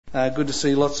Good to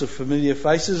see lots of familiar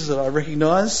faces that I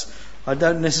recognise. I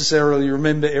don't necessarily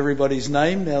remember everybody's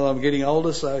name now that I'm getting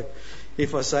older, so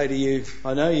if I say to you,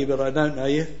 I know you, but I don't know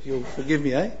you, you'll forgive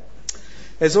me, eh?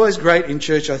 It's always great in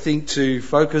church, I think, to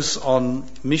focus on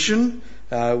mission,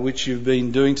 which you've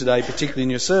been doing today, particularly in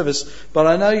your service, but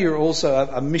I know you're also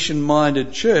a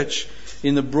mission-minded church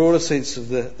in the broader sense of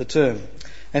the term.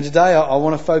 And today I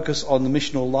want to focus on the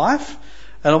missional life,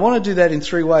 and I want to do that in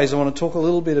three ways. I want to talk a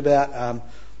little bit about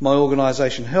my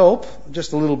organisation Help,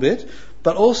 just a little bit,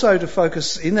 but also to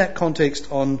focus in that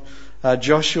context on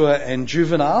Joshua and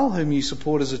Juvenile, whom you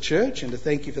support as a church, and to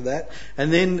thank you for that.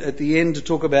 And then at the end to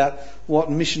talk about what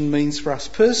mission means for us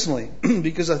personally,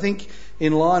 because I think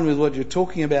in line with what you're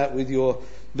talking about with your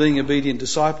being obedient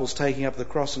disciples, taking up the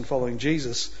cross and following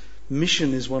Jesus,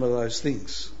 mission is one of those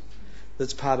things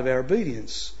that's part of our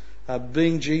obedience.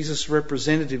 Being Jesus'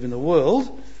 representative in the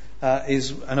world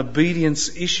is an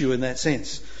obedience issue in that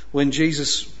sense.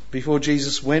 Before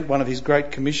Jesus went, one of his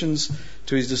great commissions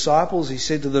to his disciples, he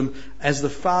said to them, "As the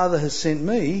Father has sent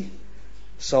me,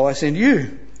 so I send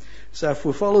you." So if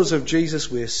we're followers of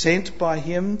Jesus, we're sent by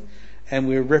him and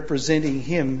we're representing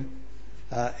him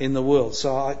in the world.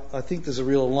 So I think there's a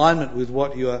real alignment with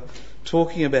what you are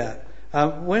talking about.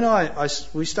 When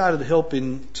we started Help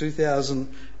in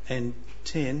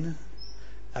 2010,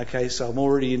 okay, so I'm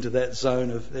already into that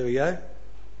zone of, there we go.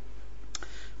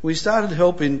 We started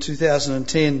Help in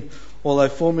 2010, although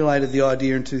formulated the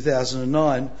idea in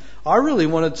 2009. I really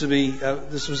wanted to be,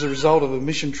 this was a result of a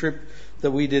mission trip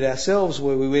that we did ourselves,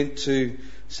 where we went to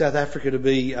South Africa to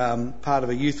be part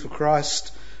of a Youth for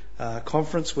Christ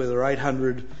conference where there were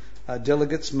 800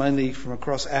 delegates, mainly from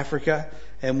across Africa,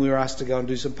 and we were asked to go and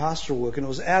do some pastoral work. And it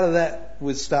was out of that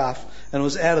with staff, and it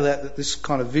was out of that this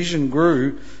kind of vision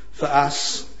grew for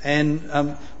us.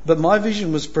 And but my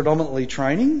vision was predominantly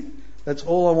training. That's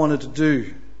all I wanted to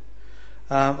do.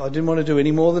 I didn't want to do any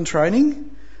more than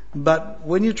training. But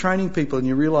when you're training people and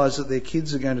you realise that their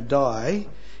kids are going to die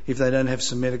if they don't have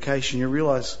some medication, you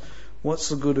realise what's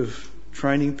the good of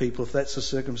training people if that's the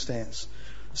circumstance.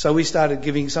 So we started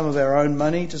giving some of our own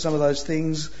money to some of those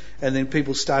things, and then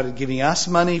people started giving us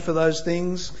money for those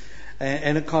things,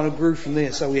 and it kind of grew from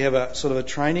there. So we have a sort of a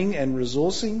training and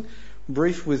resourcing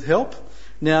brief with Help.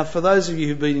 Now, for those of you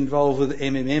who've been involved with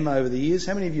MMM over the years,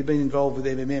 how many of you have been involved with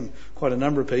MMM? Quite a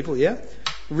number of people, yeah?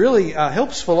 Really,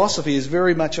 Help's philosophy is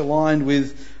very much aligned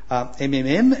with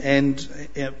MMM, and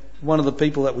one of the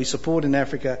people that we support in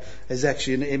Africa is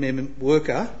actually an MMM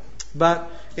worker.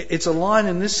 But it's aligned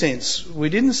in this sense. We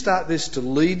didn't start this to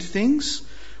lead things.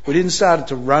 We didn't start it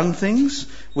to run things.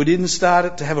 We didn't start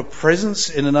it to have a presence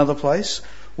in another place.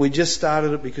 We just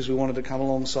started it because we wanted to come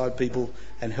alongside people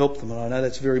and help them. And I know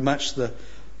that's very much the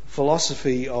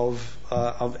philosophy of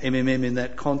MMM in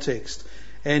that context.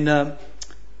 And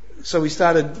so we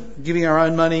started giving our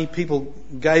own money. People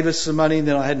gave us some money. And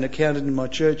then I had an accountant in my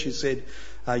church who said,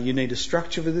 you need a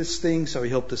structure for this thing. So he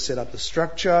helped us set up the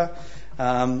structure.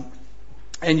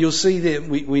 And you'll see that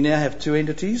we now have two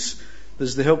entities.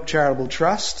 There's the Help Charitable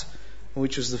Trust,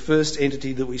 which was the first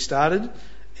entity that we started.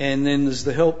 And then there's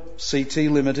the Help CT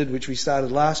Limited, which we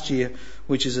started last year,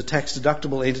 which is a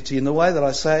tax-deductible entity. And the way that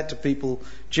I say it to people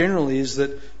generally is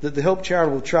that the Help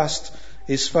Charitable Trust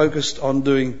is focused on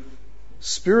doing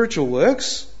spiritual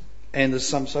works, and there's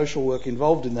some social work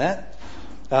involved in that.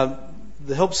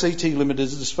 The Help CT Limited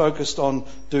is focused on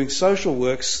doing social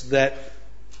works that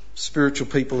spiritual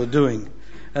people are doing.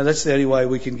 And that's the only way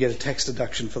we can get a tax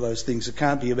deduction for those things. It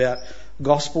can't be about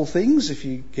gospel things. If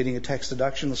you're getting a tax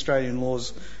deduction, Australian law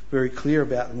is very clear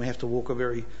about it, and we have to walk a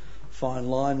very fine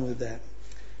line with that.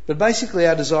 But basically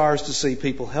our desire is to see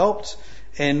people helped,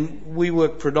 and we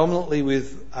work predominantly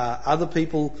with other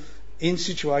people in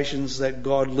situations that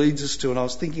God leads us to. And I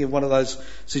was thinking of one of those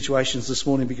situations this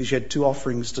morning because you had two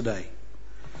offerings today.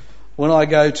 When I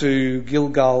go to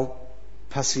Gilgal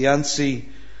Pasiansi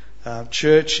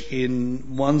church in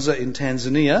Mwanza in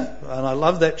Tanzania, and I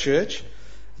love that church.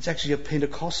 It's actually a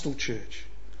Pentecostal church.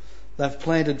 They've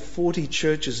planted 40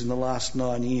 churches in the last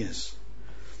 9 years.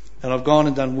 And I've gone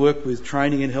and done work with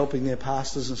training and helping their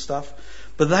pastors and stuff.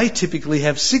 But they typically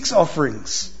have 6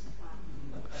 offerings.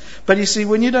 But you see,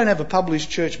 when you don't have a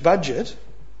published church budget,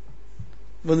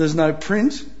 when there's no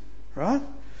print, right?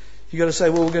 You've got to say,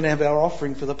 well, we're going to have our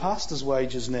offering for the pastor's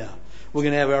wages now. We're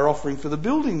going to have our offering for the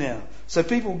building now. So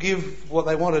people give what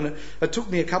they want. And it took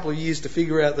me a couple of years to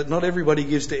figure out that not everybody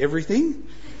gives to everything.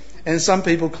 And some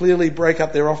people clearly break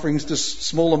up their offerings to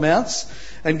small amounts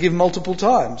and give multiple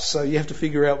times. So you have to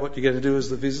figure out what you're going to do as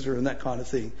the visitor and that kind of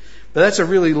thing. But that's a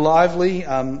really lively,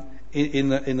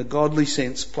 in the godly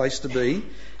sense, place to be.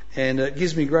 And it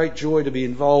gives me great joy to be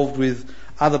involved with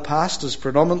other pastors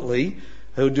predominantly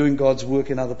who are doing God's work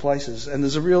in other places. And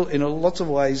there's lots of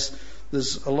ways,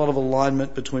 there's a lot of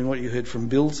alignment between what you heard from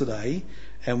Bill today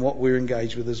and what we're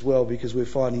engaged with as well, because we're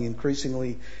finding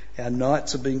increasingly our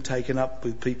nights are being taken up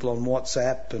with people on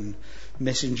WhatsApp and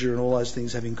Messenger and all those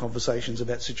things, having conversations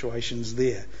about situations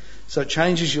there. So it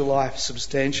changes your life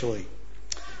substantially.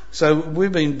 So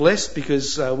we've been blessed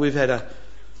because we've had a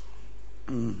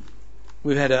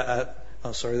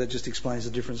that just explains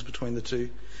the difference between the two.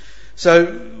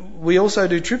 So we also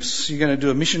do trips. You're going to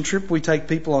do a mission trip. We take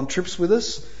people on trips with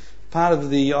us. Part of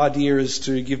the idea is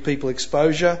to give people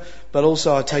exposure, but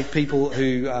also I take people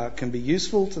who can be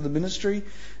useful to the ministry.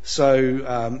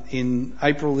 So in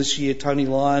April this year, Tony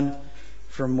Lyon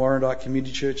from Warrandyte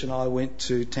Community Church and I went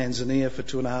to Tanzania for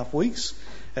 2.5 weeks,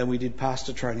 and we did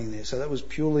pastor training there. So that was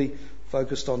purely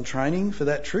focused on training for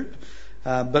that trip.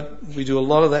 But we do a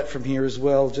lot of that from here as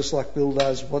well, just like Bill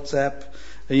does, WhatsApp,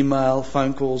 email,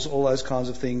 phone calls, all those kinds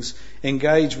of things.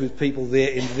 Engage with people there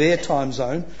in their time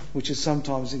zone, which is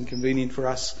sometimes inconvenient for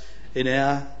us in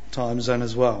our time zone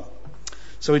as well.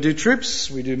 So we do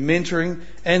trips, we do mentoring,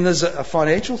 and there's a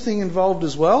financial thing involved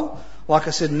as well. Like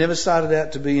I said, never started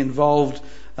out to be involved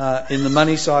in the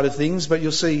money side of things, but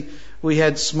you'll see we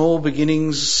had small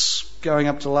beginnings going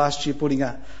up to last year, putting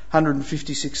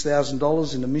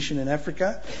 $156,000 in a mission in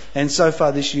Africa, and so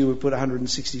far this year we've put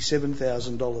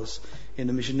 $167,000 in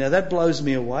the mission. Now that blows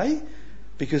me away,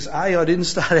 because A, I didn't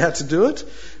start out to do it,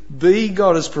 B,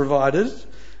 God has provided.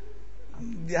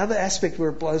 The other aspect where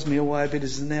it blows me away a bit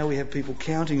is now we have people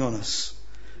counting on us.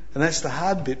 And that's the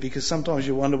hard bit, because sometimes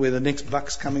you wonder where the next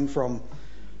buck's coming from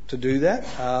to do that.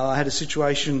 I had a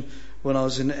situation when I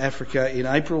was in Africa in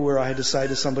April where I had to say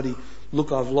to somebody,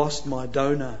 look, I've lost my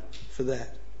donor for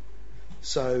that,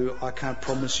 so I can't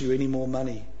promise you any more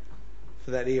money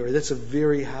for that area. That's a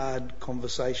very hard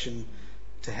conversation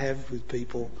to have with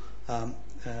people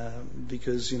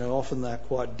because, often they're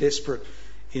quite desperate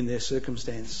in their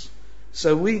circumstance.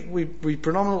 So we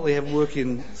predominantly have work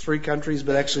in 3 countries,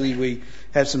 but actually we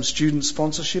have some student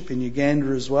sponsorship in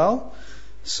Uganda as well.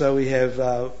 So we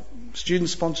have student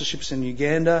sponsorships in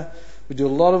Uganda. We do a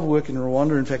lot of work in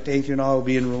Rwanda. In fact, Anthony and I will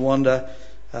be in Rwanda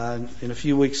in a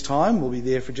few weeks' time. We'll be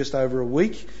there for just over a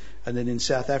week, and then in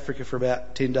South Africa for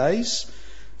about 10 days.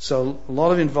 So a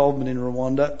lot of involvement in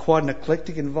Rwanda, quite an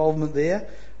eclectic involvement there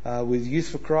with Youth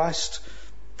for Christ,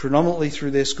 predominantly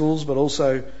through their schools, but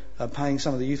also paying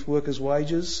some of the youth workers'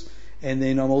 wages. And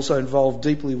then I'm also involved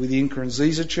deeply with the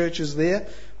Nkurunziza churches there,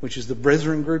 which is the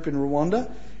Brethren group in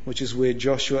Rwanda, which is where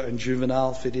Joshua and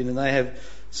Juvenile fit in, and they have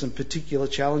some particular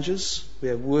challenges. We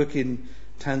have work in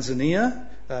Tanzania,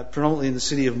 predominantly in the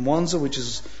city of Mwanza, which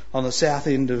is on the south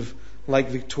end of Lake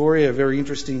Victoria, a very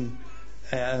interesting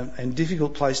and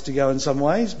difficult place to go in some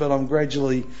ways, but I'm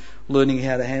gradually learning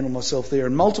how to handle myself there.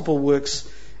 And multiple works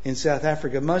in South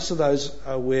Africa. Most of those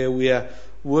are where we are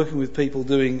working with people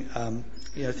doing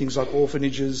things like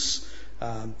orphanages,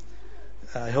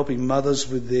 helping mothers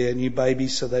with their new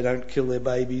babies so they don't kill their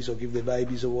babies or give their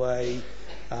babies away,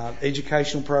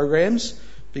 educational programs,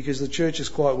 because the church is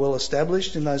quite well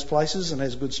established in those places and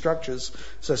has good structures,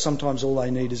 so sometimes all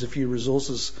they need is a few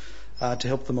resources to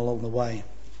help them along the way.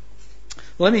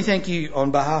 Let me thank you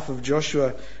on behalf of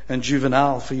Joshua and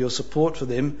Juvenile for your support for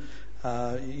them.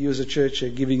 You as a church are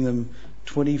giving them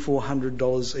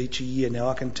 $2,400 each a year. Now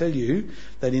I can tell you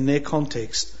that in their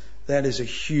context that is a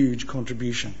huge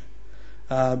contribution,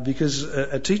 because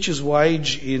a teacher's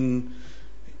wage in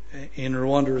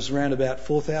Rwanda is around about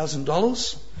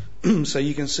 $4,000. So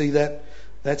you can see that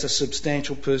that's a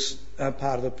substantial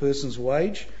part of a person's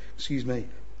wage. Excuse me.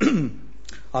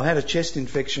 I've had a chest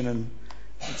infection and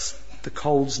the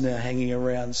cold's now hanging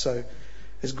around, so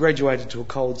it's graduated to a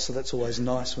cold, so that's always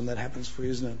nice when that happens for you,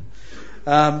 isn't it?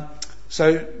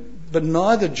 But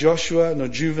neither Joshua nor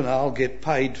Juvenile get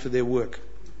paid for their work.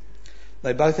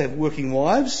 They both have working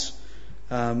wives.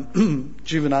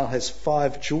 Juvenile has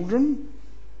 5 children.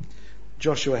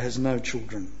 Joshua has no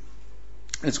children.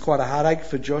 It's quite a heartache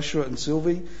for Joshua and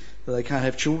Sylvie that they can't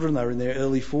have children. They're in their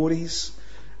early 40s.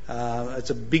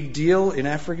 It's a big deal in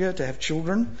Africa to have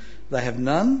children. They have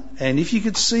none. And if you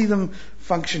could see them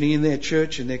functioning in their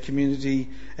church, in their community,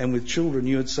 and with children,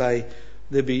 you would say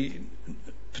there'd be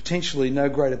potentially no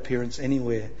greater parents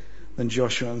anywhere than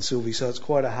Joshua and Sylvie. So it's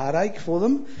quite a heartache for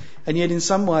them. And yet in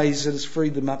some ways it has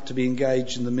freed them up to be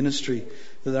engaged in the ministry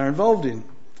that they're involved in.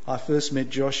 I first met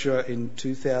Joshua in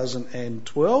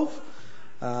 2012.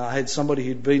 I had somebody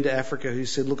who'd been to Africa who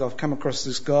said, look, I've come across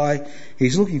this guy.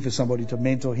 He's looking for somebody to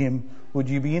mentor him. Would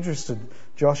you be interested?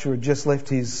 Joshua had just left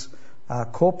his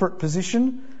corporate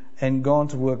position and gone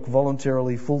to work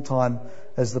voluntarily full-time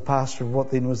as the pastor of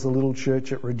what then was the little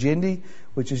church at Rajendi,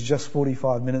 which is just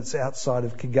 45 minutes outside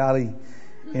of Kigali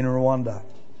in Rwanda.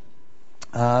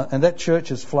 And that church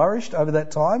has flourished over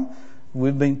that time.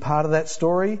 We've been part of that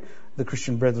story. The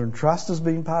Christian Brethren Trust has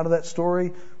been part of that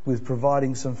story with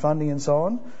providing some funding and so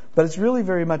on. But it's really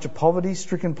very much a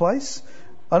poverty-stricken place.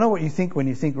 I know what you think when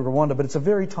you think of Rwanda, but it's a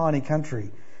very tiny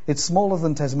country. It's smaller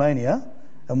than Tasmania,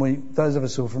 and those of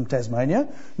us who are from Tasmania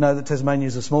know that Tasmania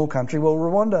is a small country. Well,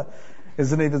 Rwanda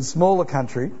is an even smaller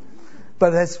country,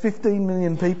 but it has 15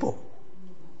 million people.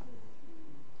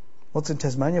 What's in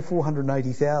Tasmania?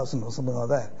 480,000 or something like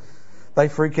that. They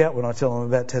freak out when I tell them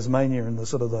about Tasmania and the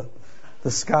sort of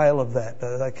the scale of that.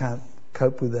 They can't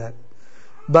cope with that.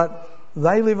 But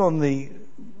they live on the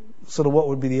sort of what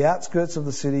would be the outskirts of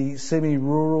the city,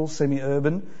 semi-rural,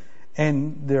 semi-urban,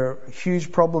 and there are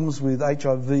huge problems with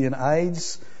HIV and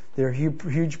AIDS. There are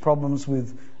huge problems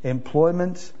with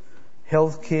employment,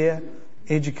 healthcare,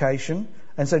 education.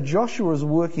 And so Joshua is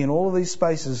working in all of these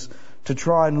spaces to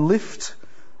try and lift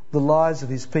the lives of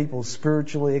his people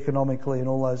spiritually, economically, and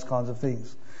all those kinds of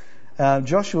things.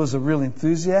 Joshua's a real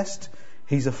enthusiast.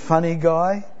 He's a funny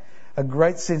guy, a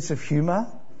great sense of humour.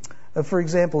 For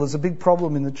example, there's a big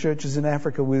problem in the churches in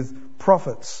Africa with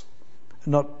prophets,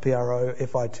 not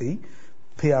P-R-O-F-I-T,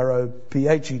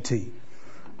 P-R-O-P-H-E-T.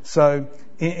 So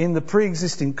in the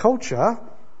pre-existing culture,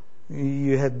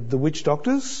 you had the witch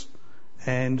doctors,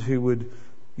 and who would,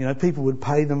 people would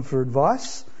pay them for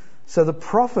advice. So the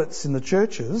prophets in the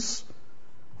churches,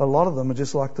 a lot of them are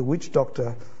just like the witch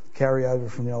doctor carryover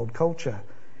from the old culture.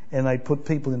 And they put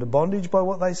people into bondage by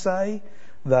what they say.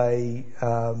 They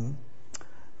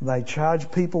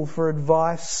charge people for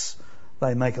advice.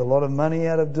 They make a lot of money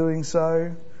out of doing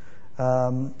so.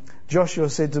 Joshua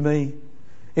said to me,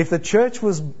 if the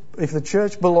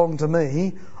church belonged to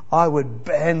me, I would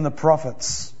ban the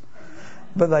prophets.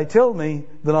 But they tell me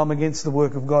that I'm against the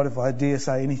work of God if I dare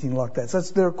say anything like that. So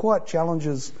there are quite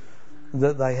challenges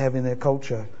that they have in their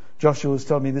culture. Joshua was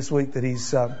telling me this week that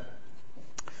he's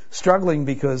struggling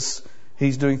because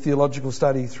he's doing theological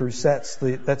study through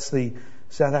SATS, that's the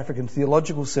South African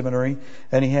Theological Seminary,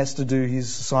 and he has to do his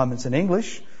assignments in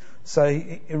English. So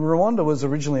Rwanda was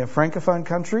originally a Francophone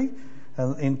country.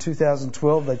 In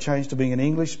 2012 they changed to being an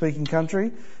English-speaking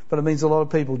country, but it means a lot of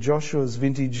people, Joshua's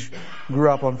vintage, grew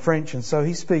up on French, and so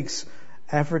he speaks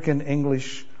African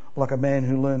English like a man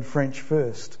who learned French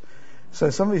first. So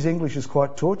some of his English is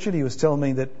quite tortured. He was telling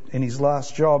me that in his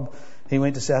last job he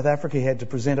went to South Africa, he had to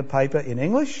present a paper in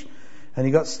English, and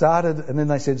he got started and then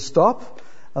they said stop,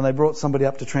 and they brought somebody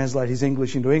up to translate his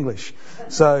English into English.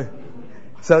 So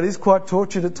it is quite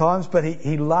tortured at times, but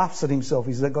he laughs at himself.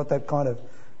 He's got that kind of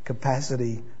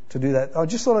capacity to do that. I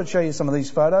just thought I'd show you some of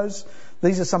these photos.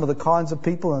 These are some of the kinds of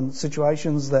people and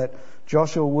situations that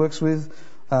Joshua works with.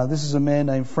 This is a man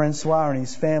named Francois and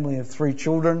his family of 3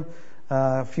 children.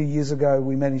 A few years ago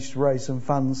we managed to raise some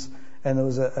funds, and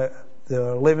there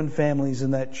were 11 families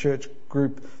in that church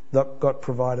group that got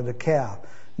provided a cow.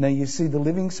 Now you see the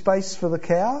living space for the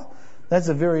cow? That's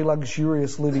a very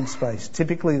luxurious living space.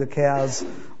 Typically the cows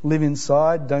live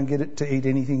inside, don't get it to eat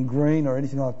anything green or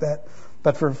anything like that.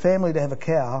 But for a family to have a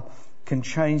cow can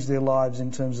change their lives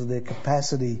in terms of their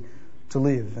capacity to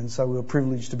live. And so we're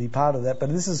privileged to be part of that. But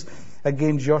this is,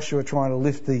 again, Joshua trying to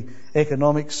lift the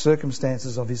economic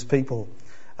circumstances of his people.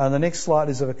 The next slide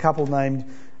is of a couple named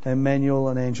Emmanuel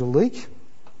and Angelique.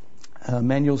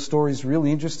 Emmanuel's story is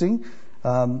really interesting.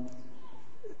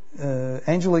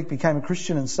 Angelique became a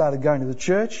Christian and started going to the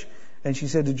church. And she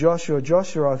said to Joshua,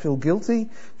 I feel guilty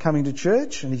coming to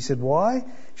church. And he said, why?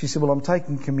 She said, well, I'm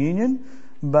taking communion,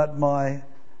 but my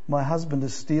husband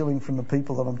is stealing from the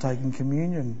people that I'm taking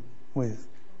communion with.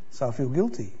 So I feel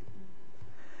guilty.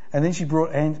 And then she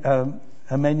brought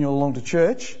Emmanuel along to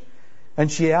church,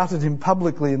 and she outed him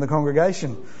publicly in the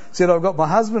congregation. Said, I've got my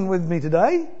husband with me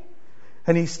today,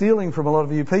 and he's stealing from a lot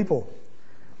of you people.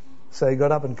 So he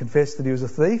got up and confessed that he was a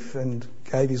thief and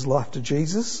gave his life to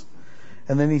Jesus.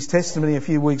 And then his testimony a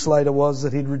few weeks later was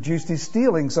that he'd reduced his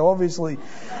stealing. So obviously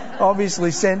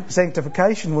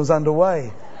sanctification was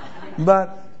underway.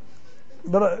 But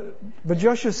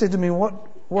Joshua said to me, what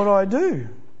do I do?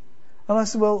 And I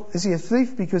said, well, is he a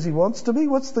thief because he wants to be?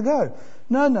 What's the go?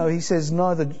 No, he says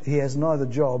he has neither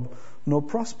job nor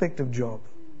prospect of job.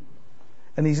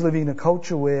 And he's living in a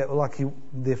culture where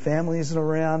their family isn't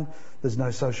around, there's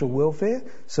no social welfare.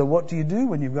 So what do you do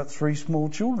when you've got 3 small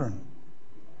children?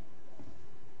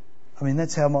 I mean,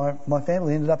 that's how my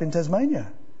family ended up in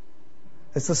Tasmania.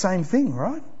 It's the same thing,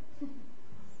 right?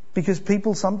 Because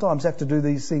people sometimes have to do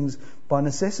these things by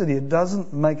necessity. It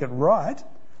doesn't make it right,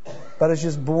 but it's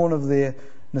just born of their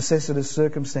necessitous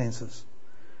circumstances.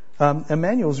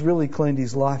 Emmanuel's really cleaned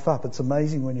his life up. It's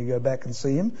amazing when you go back and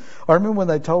see him. I remember when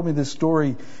they told me this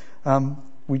story,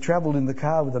 we travelled in the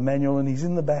car with Emmanuel and he's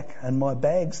in the back and my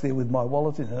bag's there with my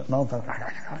wallet in it. And I'm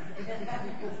thinking,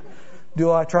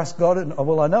 do I trust God?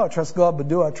 Well, I know I trust God, but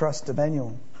do I trust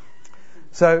Emmanuel?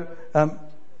 So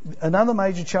another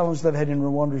major challenge they've had in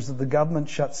Rwanda is that the government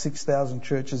shut 6,000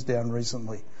 churches down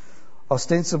recently,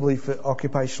 ostensibly for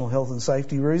occupational health and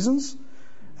safety reasons.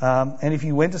 And if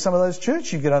you went to some of those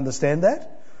churches, you could understand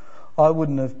that. I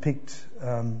wouldn't have picked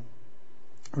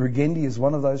Rugendi as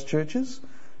one of those churches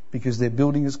because their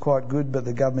building is quite good, but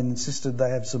the government insisted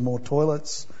they have some more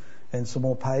toilets and some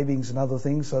more pavings and other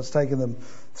things. So it's taken them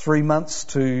 3 months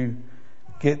to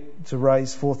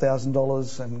raise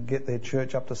 $4,000 and get their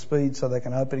church up to speed so they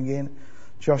can open again.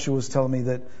 Joshua was telling me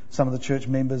that some of the church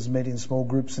members met in small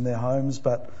groups in their homes,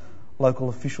 but local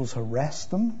officials harassed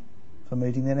them for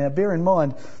meeting there. Now, bear in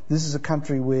mind, this is a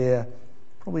country where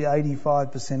probably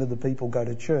 85% of the people go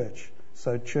to church.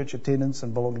 So church attendance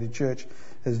and belonging to church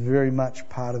is very much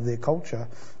part of their culture.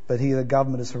 But here the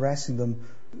government is harassing them.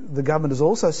 The government is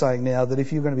also saying now that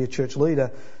if you're going to be a church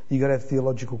leader, you've got to have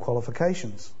theological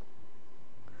qualifications.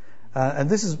 And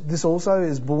this also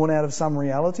is born out of some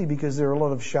reality because there are a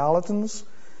lot of charlatans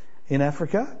in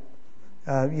Africa.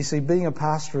 You see, being a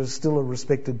pastor is still a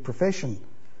respected profession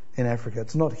in Africa.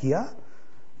 It's not here,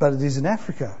 but it is in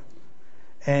Africa.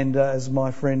 And as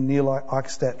my friend Neil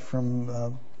Eichstadt from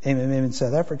MMM in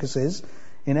South Africa says,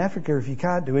 in Africa, if you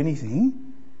can't do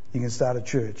anything, you can start a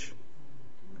church.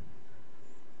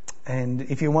 And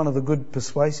if you're one of the good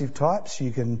persuasive types,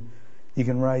 you can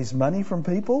raise money from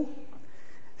people.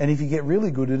 And if you get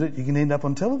really good at it, you can end up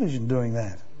on television doing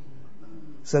that.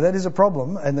 So that is a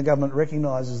problem, and the government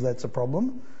recognises that's a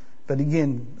problem. But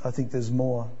again, I think there's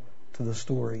more to the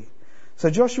story.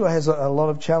 So Joshua has a lot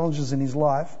of challenges in his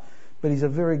life, but he's a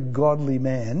very godly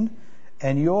man,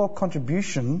 and your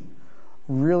contribution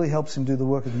really helps him do the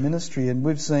work of the ministry. And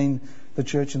we've seen the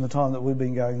church in the time that we've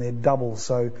been going there double.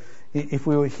 So if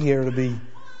we were here, it would be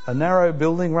a narrow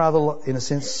building, rather in a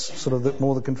sense, sort of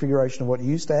more the configuration of what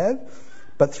you used to have,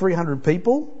 but 300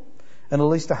 people, and at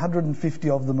least 150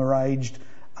 of them are aged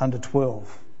under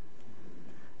 12.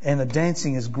 And the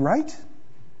dancing is great,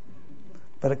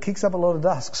 but it kicks up a lot of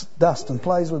dust and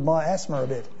plays with my asthma a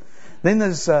bit. Then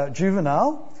there's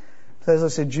Juvenile. So as I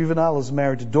said, Juvenile is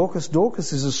married to Dorcas.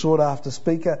 Dorcas is a sought-after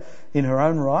speaker in her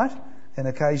own right and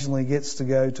occasionally gets to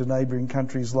go to neighbouring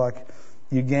countries like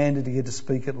Uganda to get to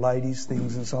speak at ladies'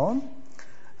 things and so on.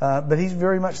 But he's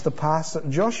very much the pastor.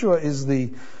 Joshua is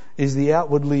the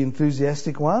outwardly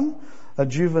enthusiastic one.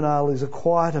 Juvenile is a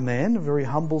quieter man, a very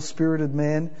humble-spirited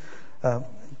man,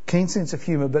 keen sense of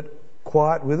humour, but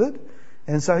quiet with it.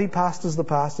 And so he pastors the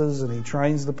pastors and he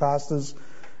trains the pastors,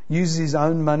 uses his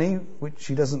own money, which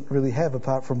he doesn't really have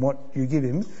apart from what you give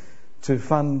him, to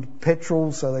fund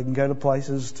petrol so they can go to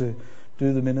places to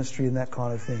do the ministry and that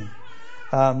kind of thing.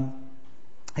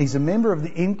 He's a member of the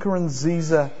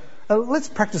Nkurunziza. Let's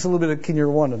practice a little bit of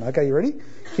Kinyarwanda. Okay, you ready? Can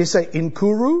you say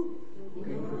Nkuru?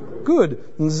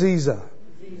 Good. Nziza.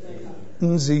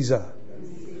 Nziza.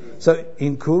 So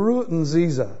Nkuru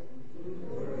Nziza.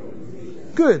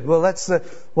 Good. Well, that's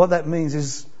what that means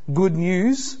is good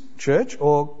news church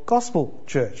or gospel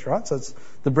church, right? So it's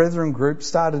the Brethren group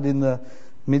started in the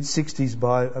mid-60s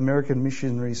by American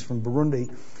missionaries from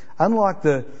Burundi. Unlike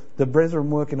the Brethren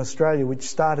work in Australia, which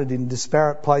started in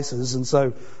disparate places, and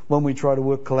so when we try to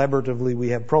work collaboratively, we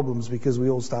have problems because we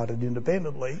all started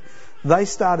independently. They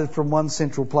started from one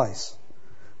central place.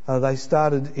 They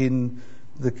started in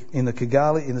the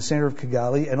Kigali, in the centre of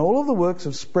Kigali, and all of the works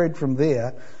have spread from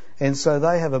there. And so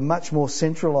they have a much more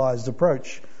centralised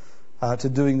approach to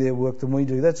doing their work than we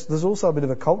do. There's also a bit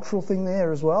of a cultural thing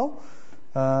there as well.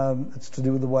 It's to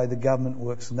do with the way the government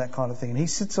works and that kind of thing. And he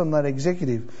sits on that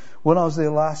executive. When I was there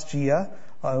last year,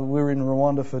 we were in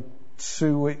Rwanda for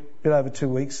a bit over 2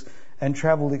 weeks and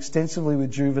travelled extensively with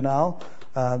Juvenile,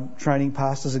 training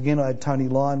pastors. Again, I had Tony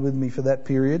Lyon with me for that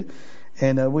period.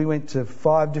 And we went to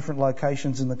 5 different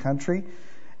locations in the country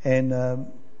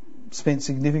and spent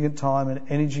significant time and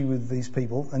energy with these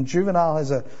people. And Juvenile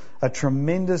has a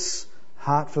tremendous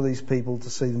heart for these people to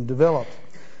see them develop.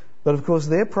 But of course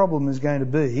their problem is going to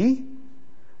be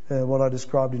what I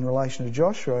described in relation to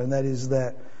Joshua, and that is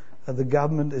that the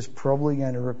government is probably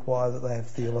going to require that they have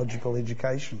theological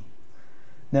education.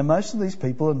 Now most of these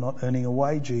people are not earning a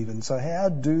wage even, so how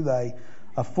do they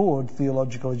afford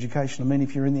theological education? I mean,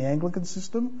 if you're in the Anglican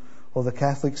system or the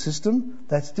Catholic system,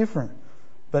 that's different.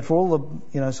 But for all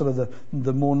the, sort of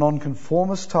the more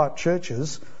non-conformist type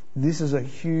churches, this is a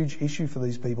huge issue for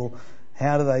these people.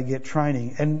 How do they get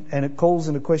training? And it calls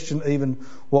into question even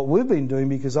what we've been doing,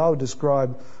 because I would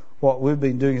describe what we've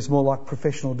been doing as more like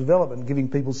professional development, giving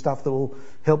people stuff that will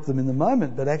help them in the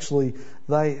moment, but actually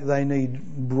they need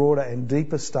broader and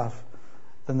deeper stuff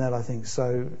than that, I think.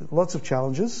 So lots of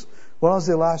challenges. When I was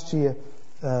there last year,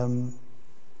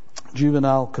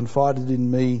 Juvenile confided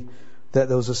in me that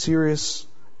there was a serious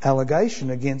allegation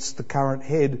against the current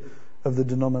head of the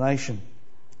denomination.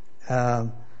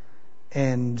 And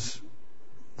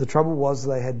the trouble was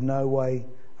they had no way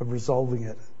of resolving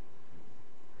it.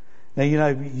 Now,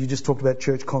 you just talked about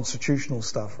church constitutional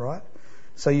stuff, right?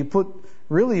 So you put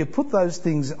those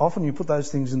things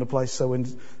into place so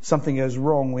when something goes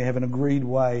wrong, we have an agreed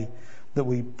way that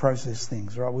we process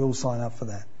things, right? We all sign up for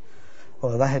that.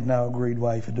 Well, they had no agreed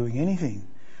way for doing anything.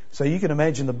 So you can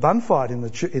imagine the bun fight in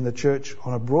the church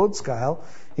on a broad scale.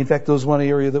 In fact, there was one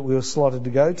area that we were slotted to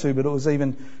go to, but it was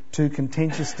even too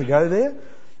contentious to go there.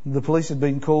 The police had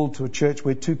been called to a church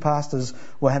where two pastors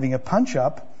were having a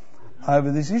punch-up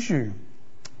over this issue.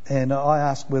 And I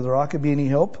asked whether I could be any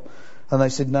help, and they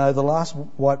said no. The last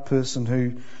white person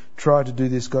who tried to do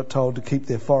this got told to keep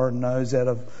their foreign nose out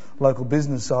of local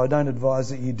business, so I don't advise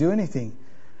that you do anything.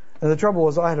 And the trouble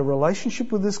was I had a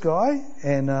relationship with this guy,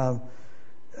 and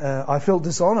I felt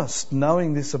dishonest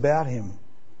knowing this about him,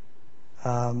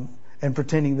 and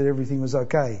pretending that everything was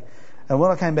okay. And when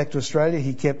I came back to Australia,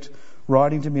 he kept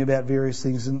writing to me about various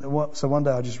things. And so one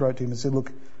day I just wrote to him and said,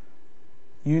 look,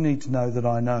 you need to know that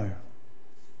I know.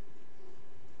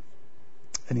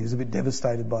 And he was a bit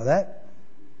devastated by that.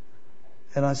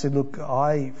 And I said, look,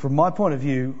 from my point of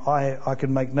view, I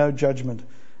can make no judgment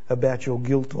about your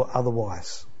guilt or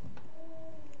otherwise.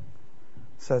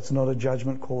 So it's not a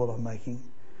judgment call that I'm making.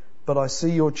 But I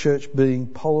see your church being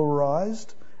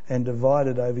polarised and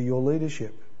divided over your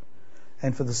leadership.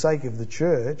 And for the sake of the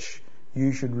church,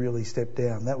 you should really step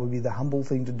down. That would be the humble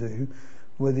thing to do,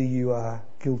 whether you are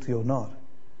guilty or not.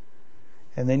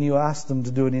 And then you ask them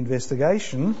to do an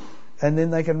investigation, and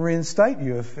then they can reinstate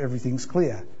you if everything's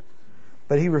clear.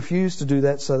 But he refused to do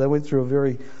that, so they went through a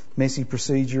very messy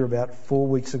procedure about 4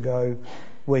 weeks ago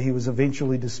where he was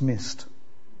eventually dismissed.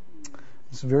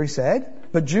 It's very sad.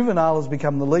 But Juvenile has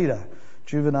become the leader.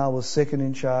 Juvenile was second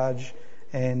in charge,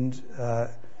 and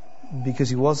because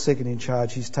he was second in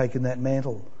charge, he's taken that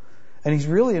mantle. And he's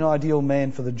really an ideal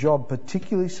man for the job,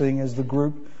 particularly seeing as the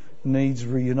group needs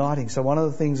reuniting. So one of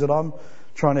the things that I'm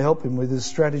trying to help him with is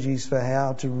strategies for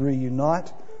how to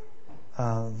reunite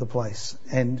the place.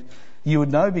 And you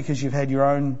would know, because you've had your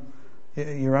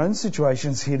own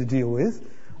situations here to deal with,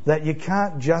 that you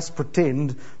can't just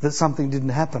pretend that something didn't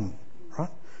happen, right?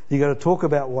 You've got to talk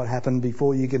about what happened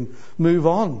before you can move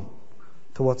on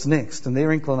to what's next. And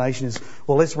their inclination is,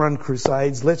 well, let's run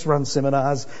crusades, let's run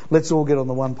seminars, let's all get on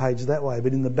the one page that way.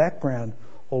 But in the background,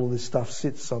 all of this stuff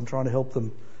sits. So I'm trying to help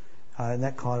them in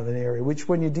that kind of an area, which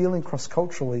when you're dealing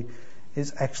cross-culturally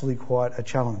is actually quite a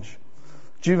challenge.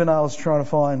 Juvenile is trying to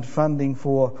find funding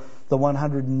for the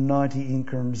 190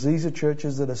 Nkurunziza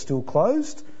churches that are still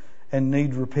closed and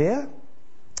need repair.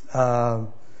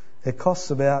 It costs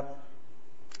about...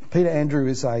 Peter Andrew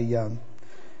is an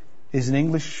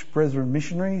English Brethren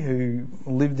missionary who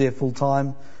lived there full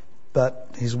time,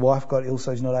 but his wife got ill,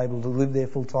 so he's not able to live there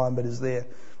full time, but is there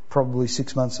probably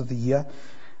 6 months of the year.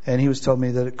 And he was telling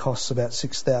me that it costs about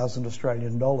 6,000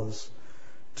 Australian dollars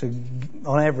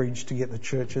on average to get the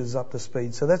churches up to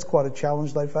speed. So that's quite a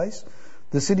challenge they face.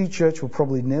 The city church will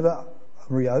probably never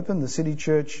reopen. The city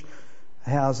church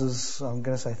houses, I'm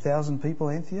going to say 1,000 people,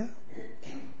 Anthea,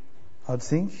 I'd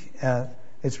think.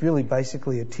 It's really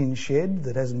basically a tin shed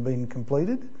that hasn't been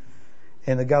completed.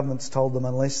 And the government's told them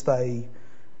unless they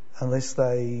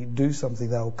do something,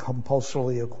 they'll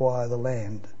compulsorily acquire the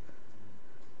land.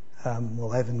 Well,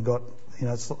 they haven't got,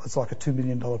 it's like a $2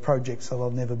 million project, so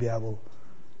they'll never be able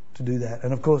to do that.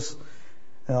 And of course,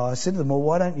 I said to them, well,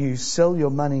 why don't you sell your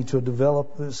land to a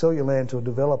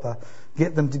developer,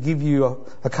 get them to give you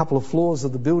a couple of floors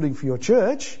of the building for your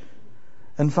church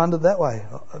and fund it that way.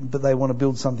 But they want to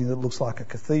build something that looks like a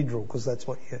cathedral, because that's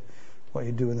what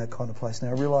you do in that kind of place. Now,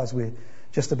 I realise we're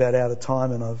just about out of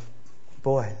time, and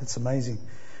it's amazing.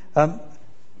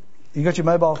 You got your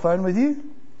mobile phone with you?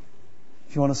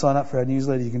 If you want to sign up for our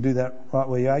newsletter, you can do that right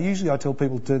where you are. Usually I tell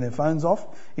people to turn their phones off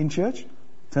in church.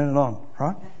 Turn it on,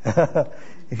 right?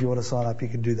 If you want to sign up, you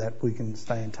can do that. We can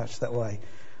stay in touch that way.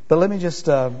 But let me just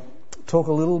talk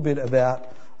a little bit about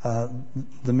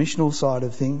the missional side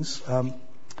of things.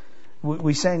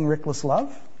 We sang Reckless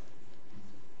Love.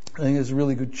 I think it's a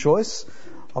really good choice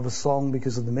of a song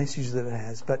because of the message that it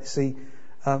has. But see,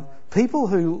 people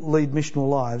who lead missional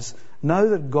lives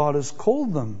know that God has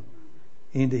called them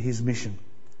into his mission.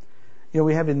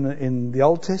 we have in the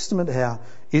Old Testament how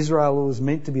Israel was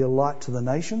meant to be a light to the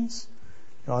nations,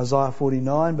 in Isaiah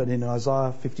 49, but in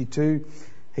Isaiah 52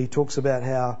 he talks about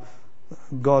how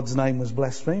God's name was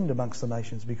blasphemed amongst the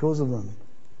nations because of them.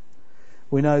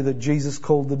 We know that Jesus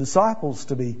called the disciples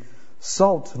to be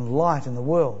salt and light in the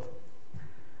world.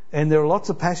 And there are lots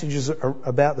of passages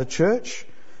about the church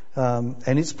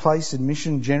and its place in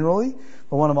mission generally.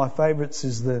 But one of my favourites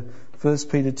is the 1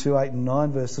 Peter 2, 8 and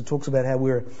 9 verse that talks about how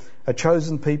we're a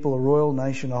chosen people, a royal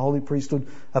nation, a holy priesthood,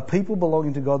 a people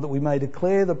belonging to God, that we may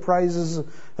declare the praises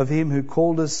of Him who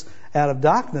called us out of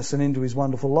darkness and into His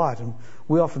wonderful light. And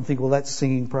we often think, well, that's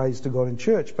singing praise to God in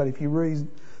church. But if you read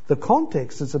the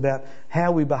context, it's about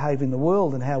how we behave in the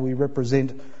world and how we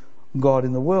represent God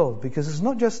in the world. Because it's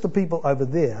not just the people over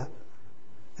there,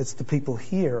 it's the people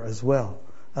here as well.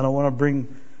 And I want to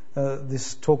bring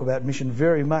this talk about mission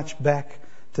very much back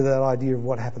to that idea of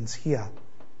what happens here.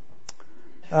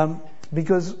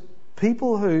 Because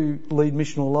people who lead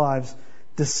missional lives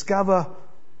discover,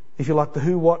 if you like, the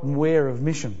who, what and where of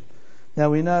mission. Now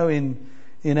we know in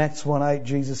Acts 1:8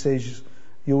 Jesus says,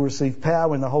 you'll receive power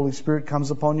when the Holy Spirit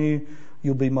comes upon you.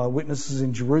 You'll be my witnesses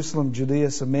in Jerusalem,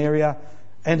 Judea, Samaria,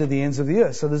 and to the ends of the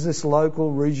earth. So there's this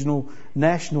local, regional,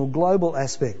 national, global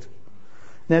aspect.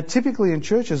 Now typically in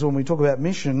churches when we talk about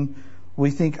mission,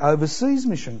 we think overseas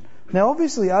mission. Now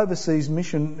obviously overseas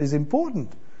mission is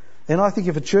important. And I think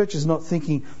if a church is not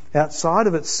thinking outside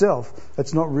of itself,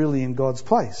 it's not really in God's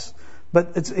place.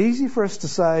 But it's easy for us to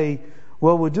say,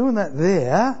 well, we're doing that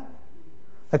there.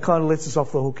 That kind of lets us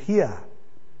off the hook here.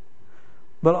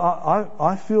 But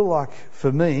I feel like,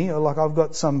 for me, like we've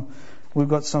got some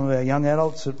of our young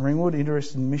adults at Ringwood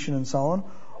interested in mission and so on.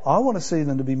 I want to see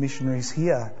them to be missionaries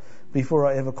here before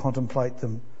I ever contemplate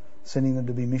them sending them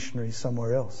to be missionaries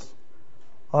somewhere else.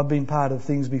 I've been part of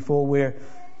things before where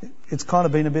it's kind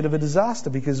of been a bit of a disaster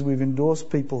because we've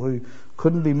endorsed people who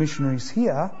couldn't be missionaries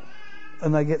here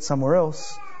and they get somewhere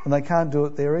else and they can't do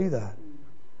it there either.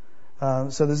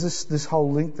 So there's this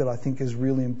whole link that I think is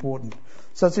really important.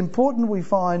 So it's important we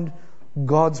find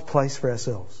God's place for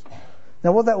ourselves.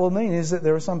 Now what that will mean is that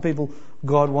there are some people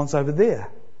God wants over there.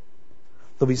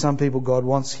 There'll be some people God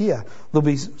wants here. There'll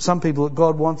be some people that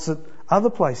God wants at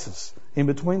other places in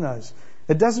between those.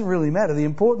 It doesn't really matter. The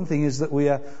important thing is that we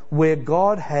are where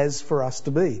God has for us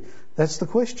to be. That's the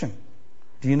question.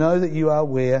 Do you know that you are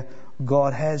where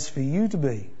God has for you to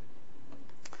be?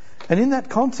 And in that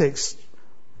context,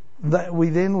 that we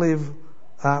then live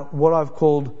what I've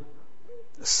called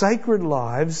sacred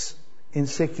lives in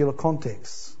secular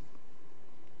contexts.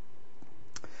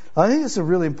 I think it's a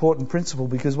really important principle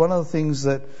because one of the things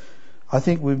that I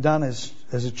think we've done as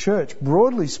a church,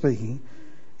 broadly speaking,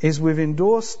 is we've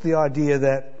endorsed the idea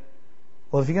that,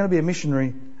 well, if you're going to be a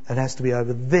missionary, it has to be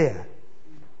over there.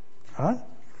 Right?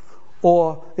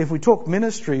 Or if we talk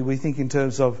ministry, we think in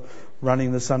terms of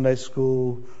running the Sunday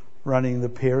school, running the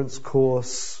parents'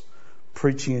 course,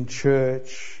 preaching in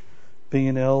church, being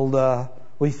an elder.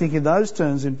 We think in those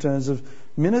terms, in terms of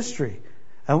ministry.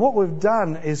 And what we've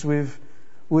done is we've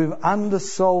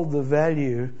undersold the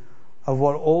value of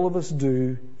what all of us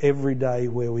do every day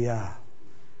where we are.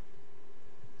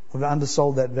 We've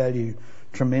undersold that value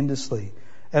tremendously.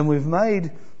 And we've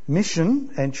made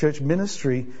mission and church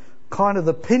ministry kind of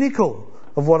the pinnacle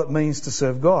of what it means to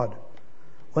serve God.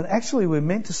 When actually we're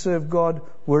meant to serve God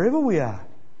wherever we are.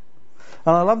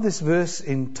 And I love this verse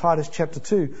in Titus chapter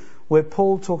 2 where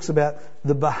Paul talks about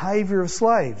the behaviour of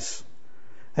slaves.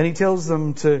 And he tells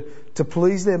them to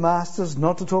please their masters,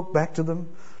 not to talk back to them,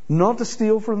 not to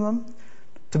steal from them,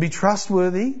 to be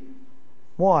trustworthy.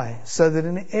 Why? So that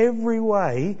in every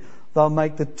way they'll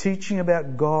make the teaching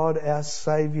about God, our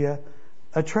Saviour,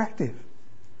 attractive.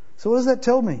 So what does that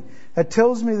tell me? It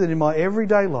tells me that in my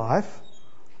everyday life,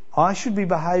 I should be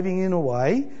behaving in a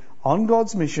way, on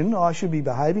God's mission, I should be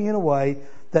behaving in a way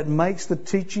that makes the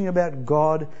teaching about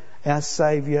God, our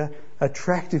Saviour,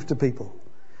 attractive to people.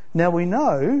 Now we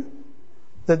know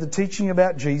that the teaching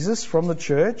about Jesus from the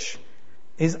church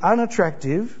is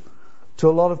unattractive to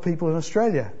a lot of people in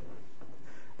Australia.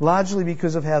 Largely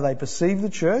because of how they perceive the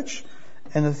church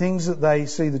and the things that they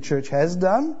see the church has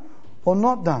done or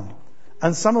not done.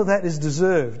 And some of that is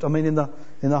deserved. I mean, in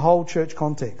the whole church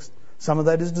context, some of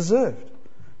that is deserved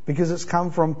because it's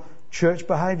come from church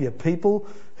behaviour. People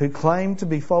who claim to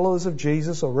be followers of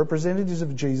Jesus or representatives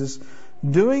of Jesus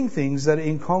doing things that are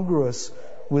incongruous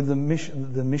with the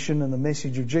mission and the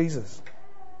message of Jesus.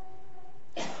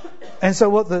 And so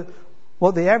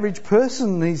what the average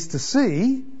person needs to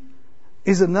see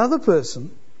is another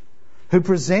person who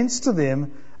presents to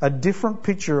them a different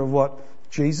picture of what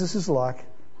Jesus is like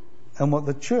and what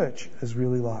the church is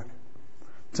really like.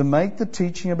 to make the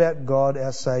teaching about God,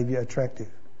 our Saviour, attractive.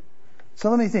 So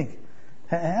let me think.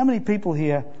 How many people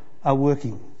here are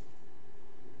working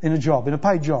in a job, in a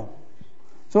paid job?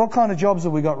 So what kind of jobs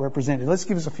have we got represented? Let's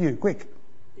give us a few. Quick.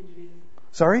 Engineering.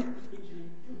 Sorry?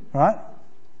 Engineering. Right.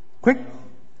 Quick.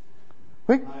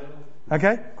 Quick.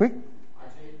 Okay. Quick.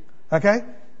 Okay.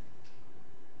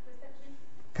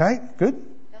 Okay. Good.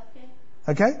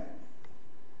 Okay.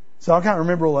 So I can't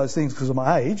remember all those things because of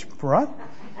my age, right?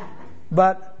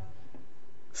 But,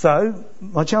 so,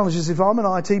 my challenge is, if I'm an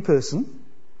IT person,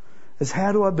 is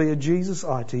how do I be a Jesus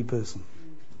IT person?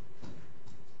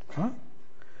 Right?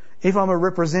 If I'm a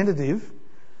representative,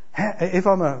 if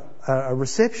I'm a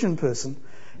reception person,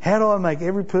 how do I make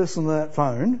every person on that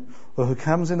phone or who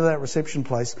comes into that reception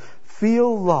place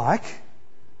feel like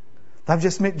they've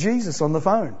just met Jesus on the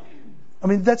phone? I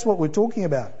mean, that's what we're talking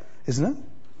about, isn't it?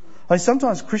 I mean,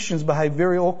 sometimes Christians behave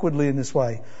very awkwardly in this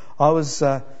way. I was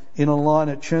in a line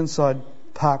at Chirnside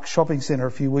Park Shopping Centre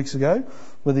a few weeks ago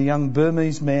with a young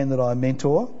Burmese man that I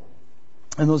mentor,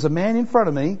 and there was a man in front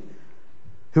of me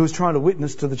who was trying to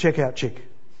witness to the checkout chick.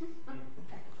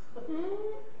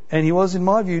 And he was, in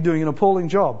my view, doing an appalling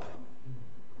job.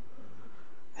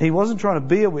 He wasn't trying to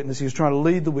be a witness, he was trying to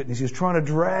lead the witness. He was trying to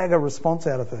drag a response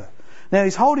out of her. Now,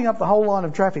 he's holding up the whole line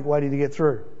of traffic waiting to get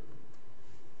through.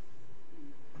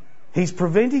 He's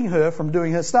preventing her from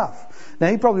doing her stuff.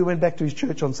 Now, he probably went back to his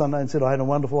church on Sunday and said, I had a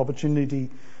wonderful opportunity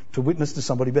to witness to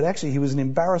somebody, but actually he was an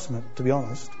embarrassment, to be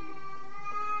honest.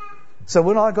 So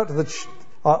when I got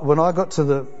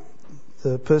to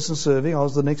the person serving, I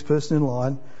was the next person in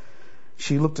line.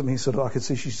 She looked at me sort of, I could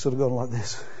see she's sort of gone like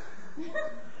this.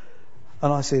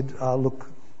 And I said, look,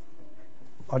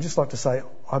 I'd just like to say,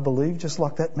 I believe just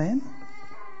like that man,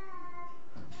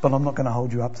 but I'm not going to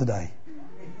hold you up today.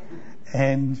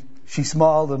 And she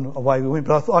smiled and away we went.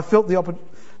 But I felt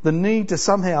the need to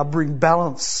somehow bring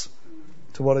balance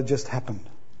to what had just happened.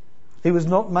 He was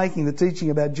not making the teaching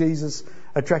about Jesus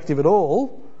attractive at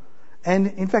all. And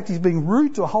in fact, he's being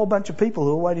rude to a whole bunch of people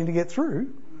who are waiting to get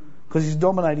through because he's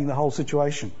dominating the whole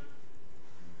situation.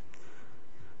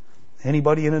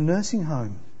 Anybody in a nursing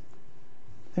home?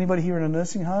 Anybody here in a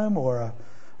nursing home or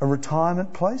a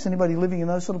retirement place? Anybody living in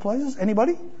those sort of places?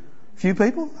 Anybody? Few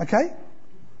people? Okay.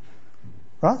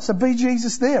 Right? So be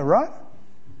Jesus there, right?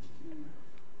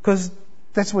 Because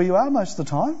that's where you are most of the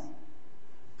time.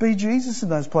 Be Jesus in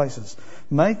those places.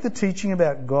 Make the teaching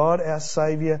about God, our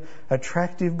Saviour,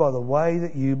 attractive by the way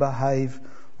that you behave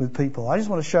with people. I just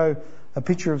want to show a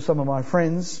picture of some of my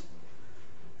friends.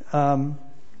 And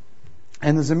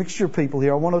there's a mixture of people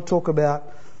here. I want to talk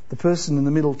about the person in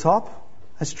the middle top.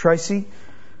 That's Tracy.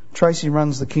 Tracy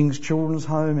runs the King's Children's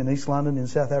Home in East London in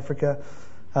South Africa.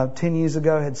 10 years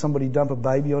ago, had somebody dump a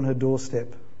baby on her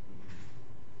doorstep.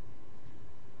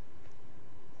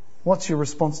 What's your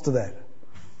response to that?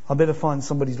 I better find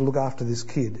somebody to look after this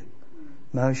kid.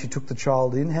 No, she took the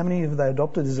child in. How many have they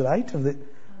adopted? Is it 8?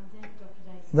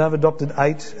 They've adopted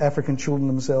 8 African children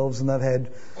themselves, and they've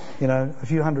had, a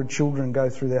few hundred children go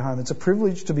through their home. It's a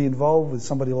privilege to be involved with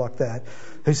somebody like that,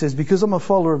 who says, because I'm a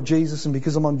follower of Jesus and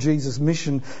because I'm on Jesus'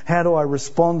 mission, how do I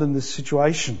respond in this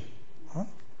situation? Right?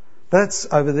 But that's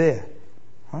over there.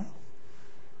 Right?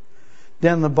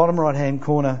 Down in the bottom right-hand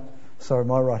corner, sorry,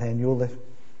 my right hand, your left.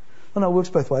 Oh no, it works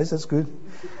both ways, that's good.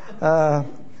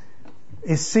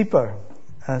 Is Sipo.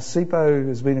 Sipo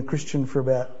has been a Christian for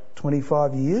about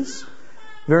 25 years.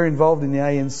 Very involved in the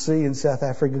ANC in South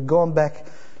Africa. Gone back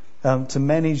to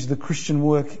manage the Christian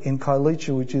work in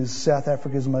Khayelitsha, which is South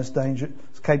Africa's most dangerous,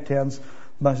 Cape Town's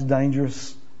most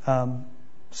dangerous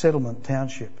settlement,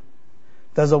 township.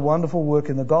 Does a wonderful work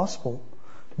in the gospel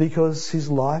because his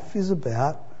life is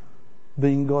about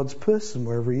being God's person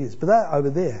wherever he is. But that over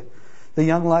there, the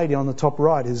young lady on the top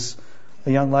right is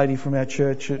a young lady from our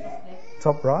church at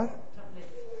top right.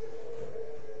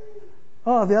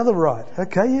 Oh, the other right.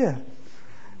 Okay, yeah.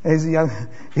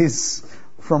 Is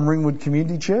from Ringwood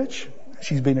Community Church.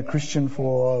 She's been a Christian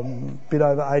for a bit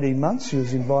over 18 months. She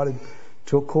was invited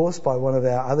to a course by one of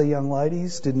our other young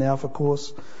ladies, did an Alpha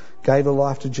course, gave her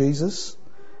life to Jesus.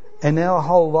 And now her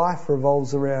whole life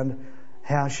revolves around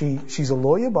how she's a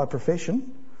lawyer by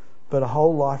profession, but her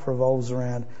whole life revolves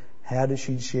around how does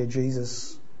she share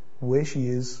Jesus where she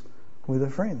is with her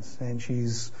friends. And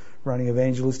she's running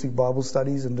evangelistic Bible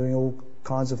studies and doing all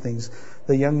kinds of things.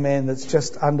 The young man that's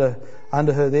just under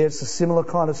her there, it's a similar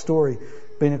kind of story.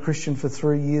 Been a Christian for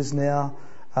 3 years now,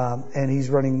 and he's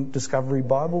running Discovery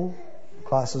Bible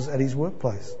classes at his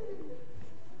workplace.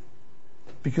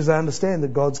 Because they understand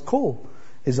that God's call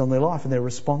is on their life and their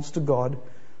response to God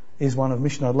is one of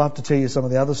mission. I'd love to tell you some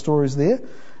of the other stories there,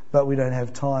 but we don't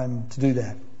have time to do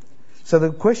that. So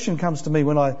the question comes to me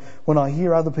when I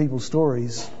hear other people's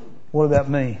stories, what about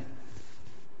me?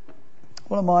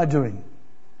 What am I doing?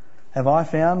 Have I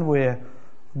found where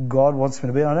God wants me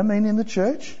to be? I don't mean in the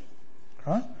church,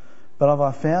 right? But have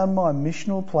I found my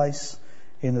missional place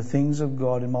in the things of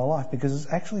God in my life? Because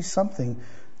it's actually something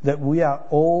that we are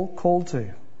all called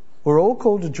to. We're all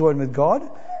called to join with God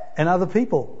and other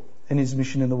people in His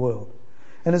mission in the world.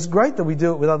 And it's great that we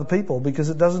do it with other people because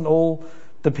it doesn't all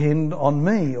depend on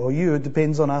me or you. It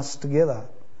depends on us together.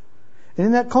 And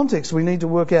in that context, we need to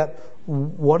work out,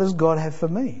 what does God have for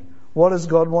me? What does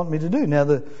God want me to do? Now,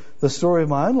 the story of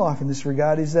my own life in this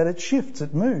regard is that it shifts,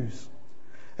 it moves.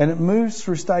 And it moves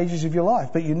through stages of your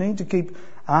life. But you need to keep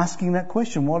asking that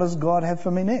question, what does God have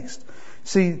for me next?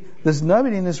 See, there's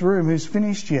nobody in this room who's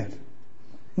finished yet.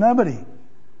 Nobody.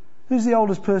 Who's the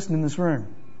oldest person in this room?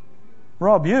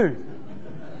 Rob, you.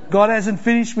 God hasn't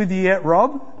finished with you yet,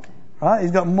 Rob. Right?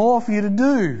 He's got more for you to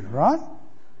do, right?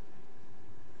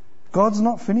 God's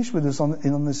not finished with us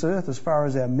on this earth as far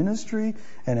as our ministry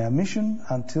and our mission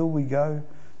until we go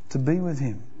to be with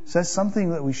Him. So that's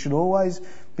something that we should always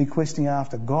be questioning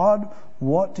after. God,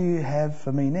 what do you have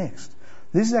for me next?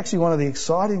 This is actually one of the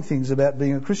exciting things about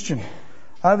being a Christian.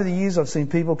 Over the years, I've seen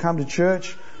people come to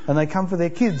church and they come for their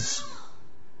kids.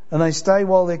 And they stay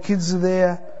while their kids are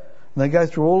there. And they go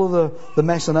through all of the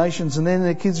machinations, and then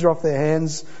their kids are off their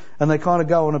hands and they kind of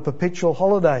go on a perpetual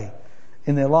holiday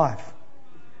in their life.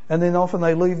 And then often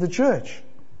they leave the church.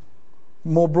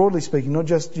 More broadly speaking, not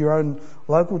just your own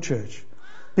local church.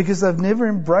 Because they've never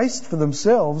embraced for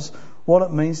themselves what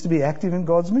it means to be active in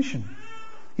God's mission.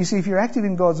 You see, if you're active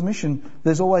in God's mission,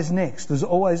 there's always next. There's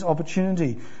always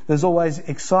opportunity. There's always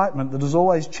excitement. There's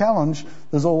always challenge.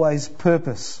 There's always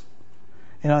purpose.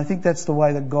 And I think that's the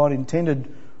way that God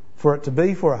intended for it to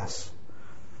be for us.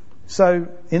 So,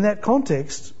 in that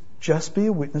context, just be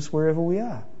a witness wherever we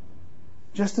are.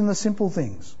 Just in the simple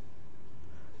things.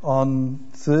 On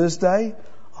Thursday,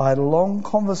 I had a long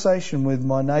conversation with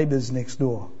my neighbours next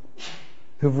door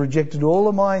who've rejected all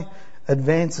of my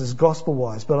advances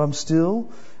gospel-wise, but we're still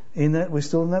in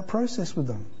that process with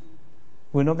them.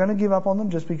 We're not going to give up on them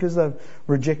just because they've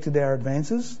rejected our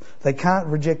advances. They can't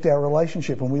reject our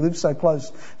relationship, and we live so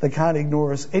close, they can't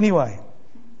ignore us anyway.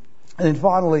 And then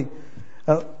finally,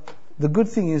 the good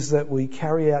thing is that we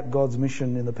carry out God's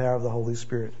mission in the power of the Holy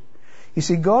Spirit. You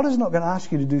see, God is not going to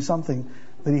ask you to do something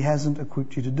that He hasn't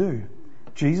equipped you to do.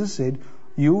 Jesus said,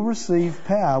 you'll receive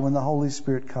power when the Holy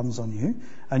Spirit comes on you,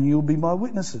 and you'll be my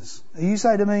witnesses. You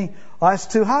say to me, it's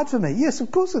too hard for me. Yes,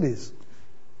 of course it is.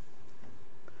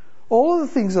 All of the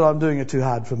things that I'm doing are too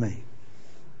hard for me.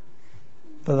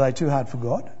 But are they too hard for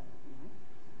God?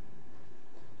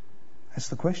 That's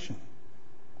the question.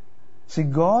 See,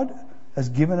 God has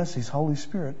given us His Holy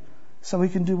Spirit so we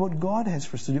can do what God has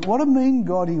for us to do. What a mean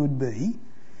God He would be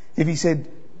if He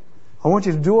said, I want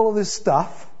you to do all of this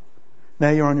stuff,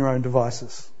 now you're on your own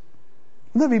devices.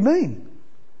 Wouldn't that be mean?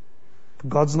 But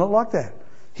God's not like that.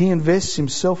 He invests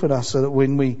Himself in us so that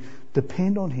when we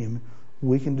depend on Him,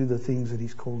 we can do the things that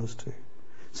He's called us to.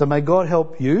 So may God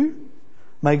help you.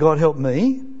 May God help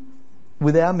me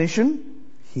with our mission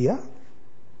here,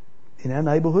 in our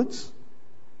neighbourhoods,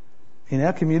 in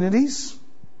our communities,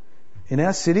 in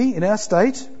our city, in our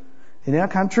state, in our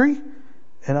country,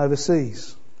 and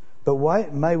overseas.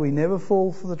 But may we never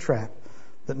fall for the trap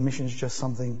that mission is just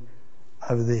something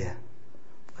over there.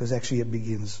 Because actually it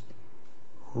begins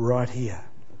right here.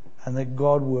 And let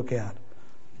God work out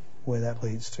where that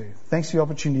leads to. Thanks for the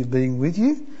opportunity of being with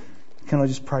you. Can I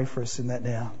just pray for us in that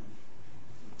now?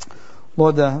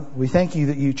 Lord, we thank You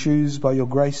that You choose by Your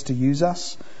grace to use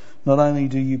us. Not only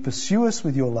do You pursue us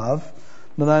with Your love,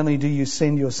 not only do You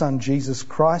send Your Son Jesus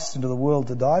Christ into the world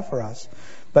to die for us,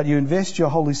 but You invest Your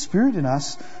Holy Spirit in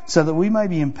us so that we may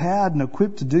be empowered and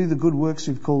equipped to do the good works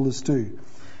You've called us to.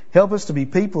 Help us to be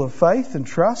people of faith and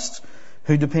trust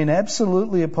who depend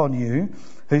absolutely upon You,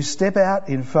 who step out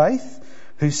in faith,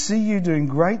 who see You doing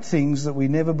great things that we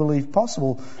never believed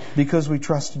possible because we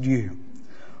trusted You.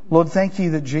 Lord, thank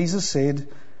You that Jesus said,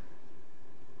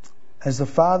 as the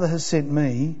Father has sent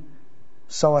Me,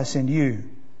 so I send You.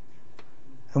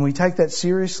 And we take that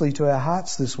seriously to our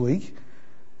hearts this week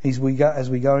as we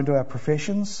go into our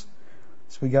professions,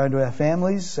 as we go into our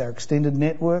families, our extended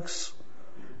networks,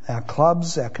 our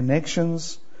clubs, our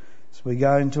connections, as we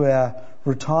go into our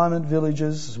retirement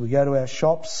villages, as we go to our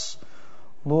shops.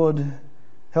 Lord,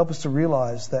 help us to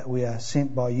realise that we are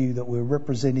sent by You, that we're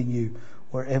representing You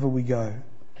wherever we go.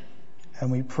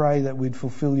 And we pray that we'd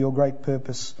fulfil Your great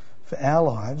purpose for our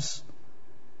lives.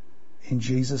 In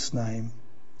Jesus' name,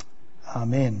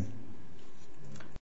 Amen.